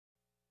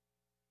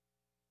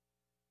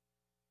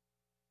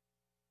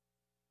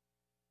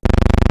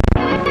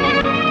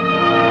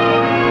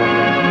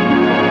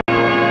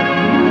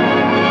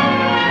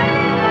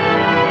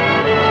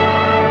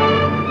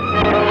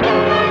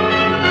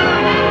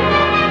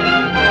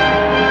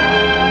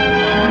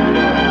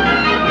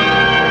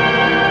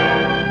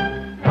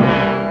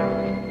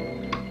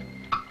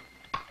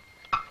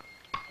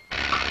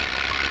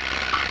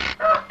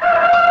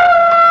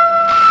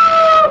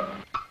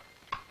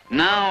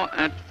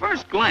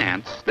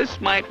glance,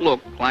 this might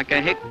look like a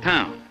hick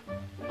town.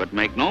 But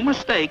make no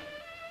mistake,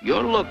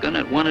 you're looking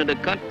at one of the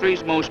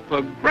country's most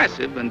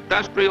progressive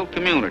industrial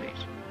communities.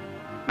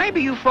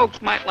 Maybe you folks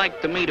might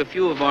like to meet a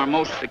few of our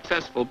most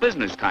successful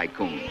business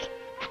tycoons.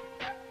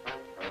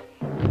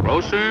 The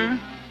grocer,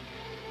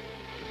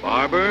 the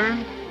barber,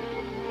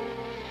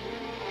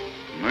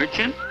 the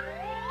merchant,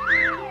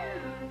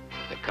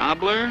 the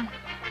cobbler,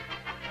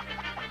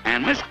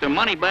 and Mr.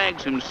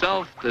 Moneybags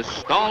himself, the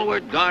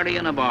stalwart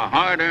guardian of our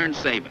hard-earned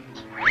savings.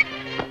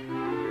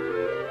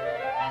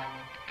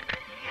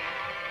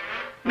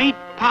 Meet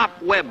Pop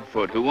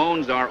Webfoot, who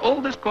owns our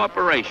oldest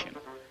corporation.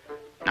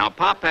 Now,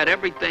 Pop had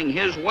everything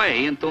his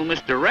way until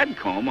Mr.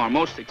 Redcomb, our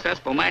most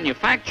successful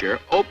manufacturer,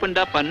 opened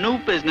up a new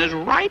business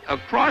right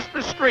across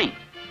the street.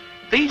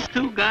 These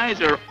two guys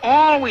are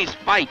always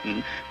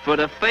fighting for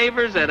the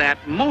favors of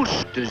that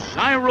most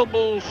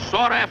desirable,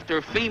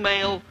 sought-after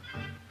female,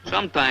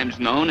 sometimes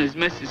known as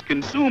Mrs.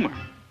 Consumer.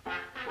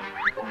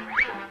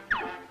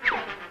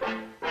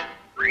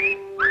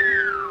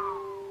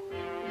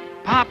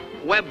 Pop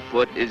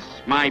Webfoot is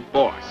my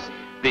boss.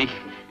 The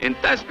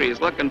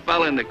industrious-looking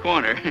fella in the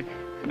corner,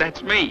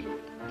 that's me.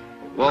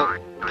 Well,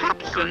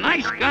 Pop's a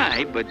nice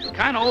guy, but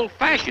kind of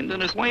old-fashioned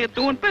in his way of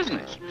doing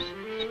business.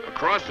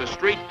 Across the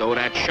street, though,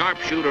 that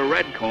sharpshooter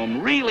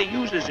Redcomb really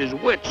uses his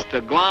wits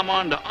to glom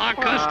onto our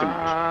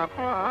customers.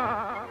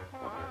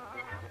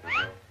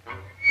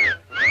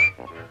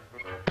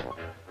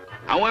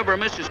 However,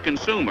 Mrs.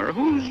 Consumer,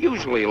 who's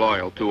usually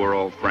loyal to her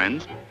old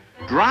friends,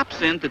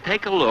 drops in to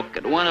take a look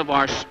at one of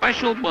our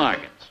special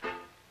bargains.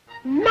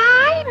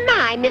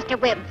 My, Mr.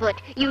 Webfoot,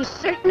 you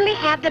certainly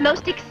have the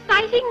most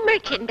exciting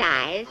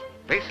merchandise.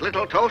 This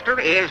little toaster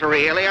is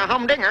really a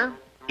humdinger.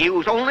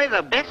 Use only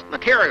the best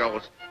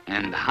materials.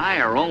 And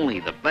hire only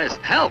the best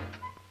help.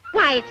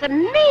 Why, it's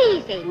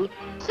amazing.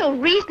 So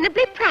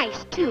reasonably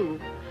priced, too.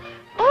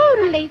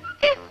 Only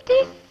 50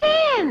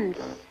 cents.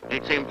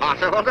 It's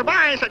impossible to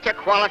buy such a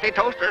quality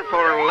toaster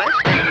for less.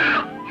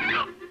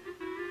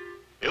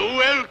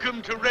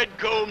 Welcome to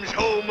Redcomb's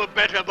home of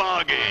better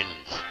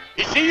bargains.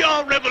 You see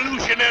our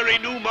revolutionary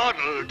new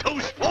model,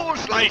 toast 4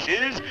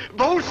 slices,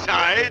 both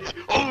sides,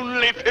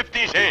 only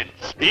 50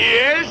 cents.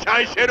 Yes,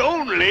 I said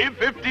only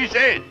 50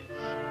 cents.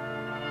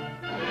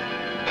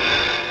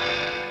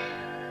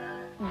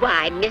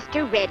 Why,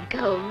 Mr.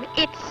 Redcomb,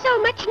 it's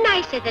so much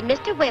nicer than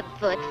Mr.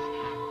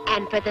 Webfoot's.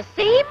 And for the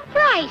same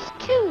price,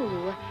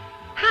 too.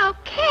 How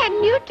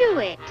can you do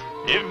it?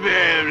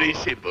 Very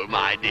simple,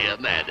 my dear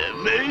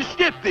madam.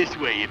 Step this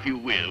way, if you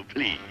will,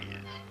 please.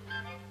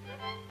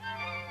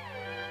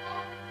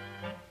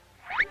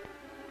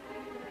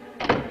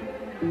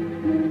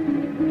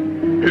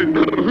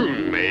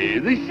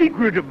 The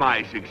secret of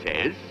my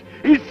success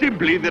is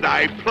simply that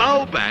I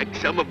plow back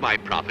some of my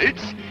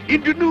profits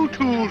into new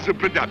tools of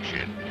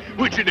production,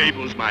 which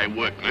enables my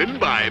workmen,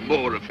 by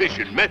more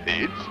efficient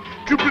methods,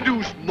 to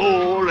produce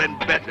more and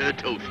better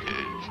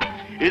toasters.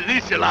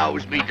 This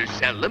allows me to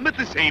sell them at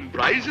the same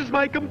price as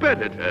my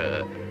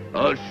competitor,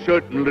 a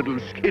certain little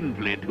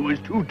skinflint who is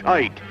too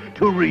tight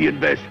to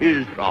reinvest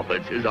his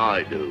profits as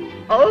I do.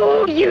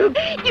 Oh, you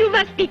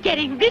must be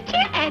getting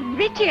richer and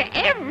richer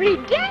every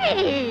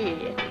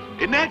day.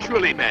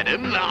 Naturally,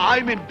 madam,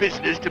 I'm in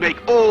business to make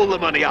all the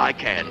money I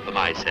can for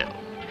myself.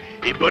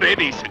 But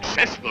any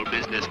successful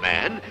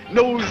businessman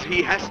knows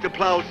he has to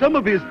plow some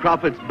of his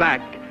profits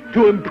back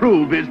to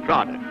improve his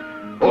product,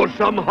 or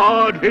some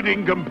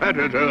hard-hitting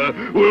competitor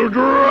will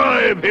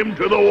drive him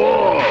to the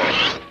wall.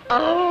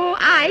 Oh,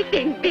 I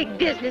think big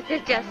business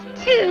is just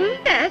too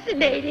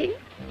fascinating.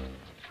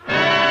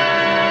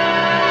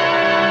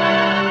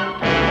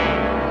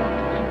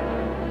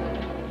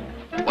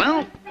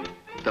 Well,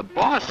 the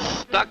boss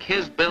stuck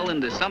his bill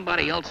into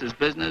somebody else's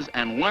business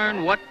and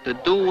learned what to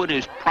do with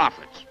his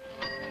profits.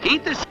 He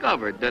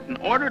discovered that in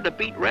order to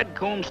beat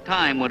Redcomb's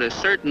time with a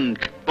certain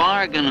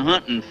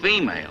bargain-hunting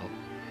female,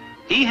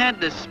 he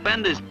had to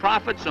spend his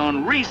profits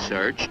on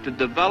research to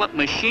develop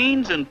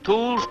machines and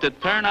tools to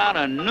turn out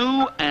a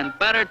new and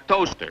better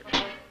toaster.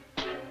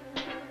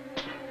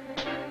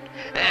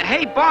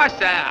 Hey, boss,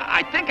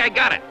 I think I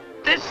got it.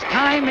 This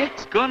time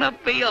it's gonna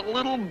be a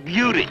little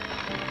beauty.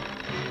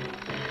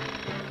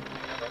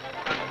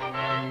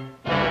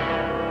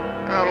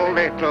 A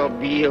little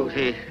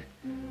beauty.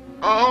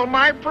 All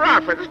my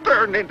profits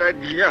turned into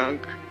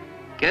junk.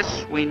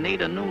 Guess we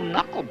need a new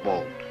knuckle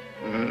bolt.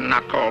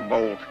 Knuckle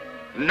bolt.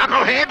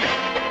 Knucklehead!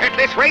 At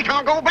this rate,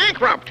 I'll go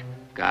bankrupt.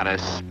 Gotta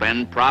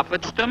spend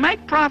profits to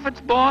make profits,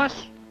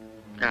 boss.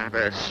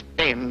 Gotta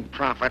spend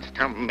profits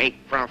to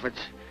make profits.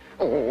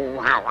 Oh,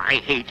 how I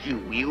hate you,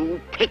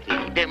 you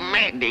picky,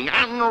 demanding,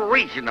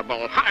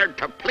 unreasonable, hard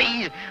to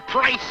please,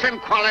 price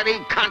and quality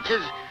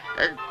conscious,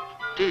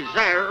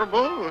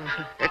 desirable,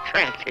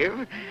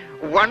 attractive,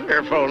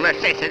 wonderful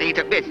necessity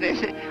to business.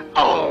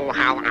 Oh,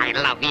 how I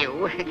love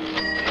you.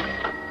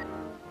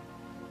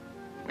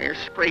 We're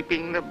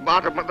scraping the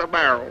bottom of the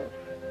barrel.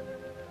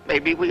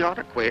 Maybe we ought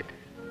to quit.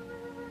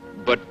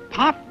 But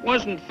Pop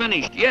wasn't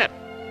finished yet.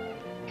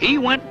 He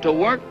went to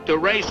work to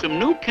raise some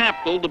new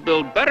capital to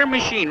build better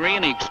machinery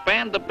and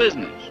expand the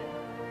business.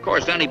 Of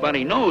course,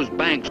 anybody knows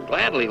banks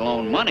gladly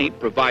loan money,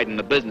 providing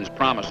the business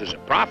promises a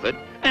profit,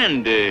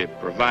 and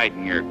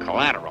providing your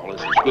collateral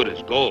is as good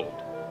as gold.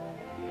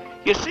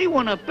 You see,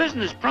 when a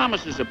business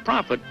promises a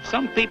profit,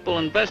 some people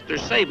invest their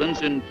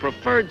savings in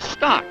preferred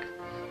stock.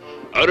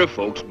 Other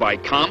folks buy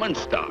common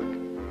stock.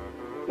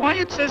 Why,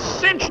 it's a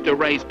cinch to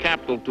raise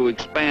capital to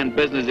expand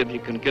business if you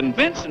can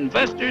convince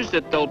investors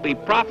that there'll be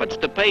profits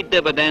to pay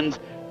dividends,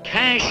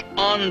 cash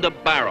on the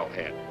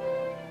barrelhead.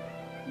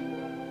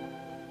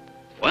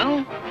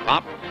 Well,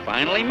 Pop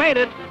finally made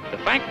it. The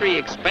factory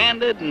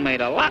expanded and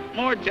made a lot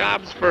more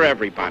jobs for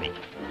everybody.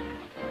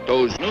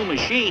 Those new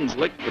machines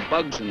licked the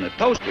bugs in the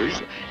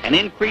toasters, and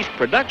increased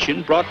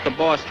production brought the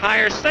boss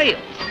higher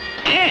sales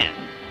and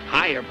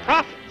higher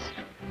profits.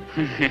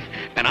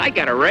 And I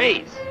got a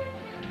raise.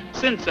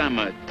 Since I'm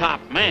a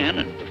top man,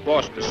 and the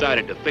boss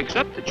decided to fix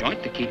up the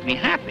joint to keep me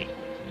happy.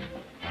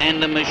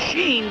 And the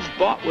machines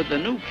bought with the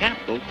new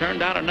capital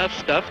turned out enough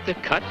stuff to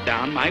cut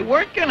down my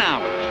working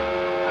hours.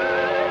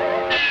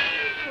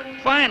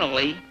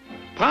 Finally,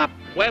 Pop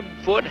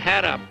Webfoot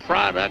had a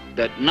product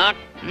that knocked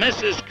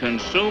Mrs.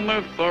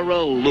 Consumer for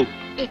a loop.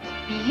 It's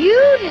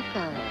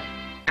beautiful.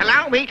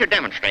 Allow me to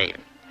demonstrate.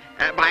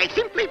 By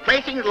simply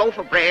placing the loaf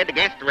of bread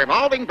against the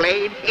revolving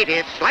blade, it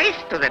is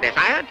sliced to the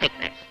desired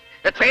thickness.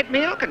 The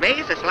treadmill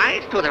conveys the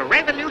slice to the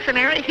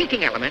revolutionary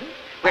heating element,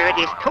 where it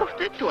is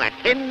toasted to a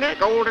tender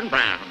golden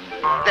brown.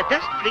 The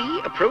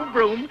dust-free approved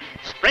broom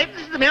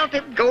spreads the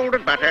melted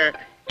golden butter,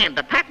 and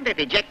the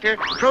patented ejector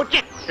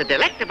projects the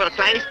delectable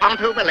slice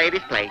onto the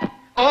lady's plate,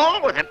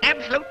 all with an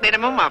absolute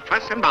minimum of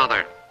fuss and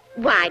bother.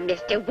 Why,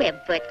 Mr.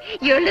 Webfoot,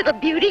 your little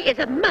beauty is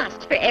a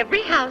must for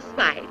every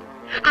housewife.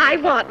 I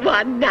want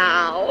one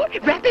now.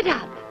 Wrap it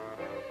up.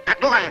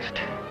 At last,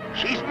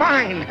 she's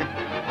mine.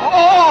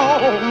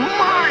 Oh,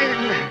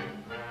 mine!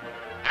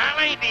 Now,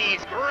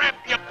 ladies, grab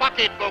your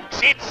pocketbooks.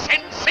 It's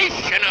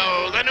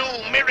sensational. The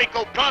new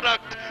miracle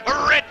product,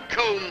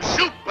 Redcomb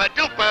Super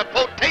Duper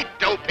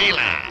Potato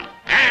Peeler.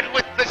 And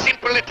with the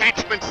simple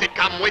attachments that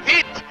come with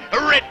it,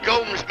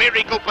 Redcomb's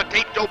Miracle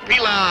Potato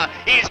Peeler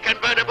is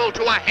convertible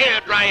to a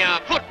hairdryer,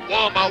 foot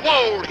warmer,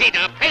 wall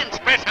heater, pants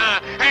presser,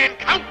 and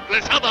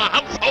countless other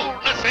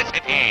household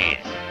necessities.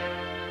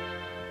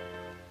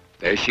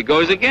 There she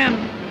goes again.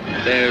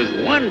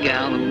 There's one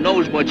gal who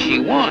knows what she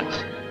wants.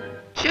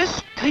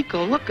 Just take a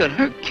look at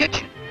her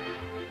kitchen.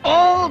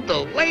 All the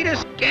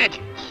latest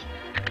gadgets.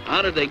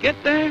 How did they get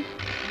there?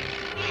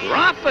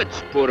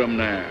 Profits put them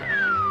there.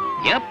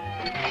 Yep.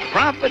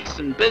 Profits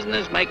in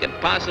business make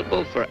it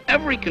possible for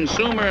every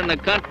consumer in the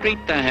country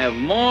to have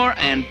more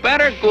and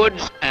better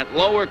goods at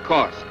lower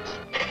costs.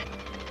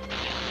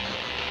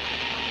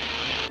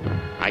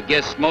 I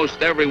guess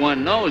most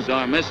everyone knows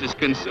our Mrs.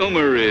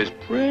 Consumer is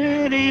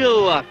pretty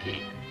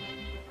lucky.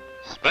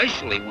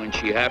 Especially when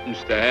she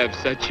happens to have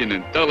such an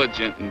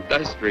intelligent,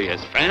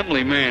 industrious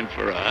family man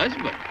for a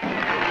husband.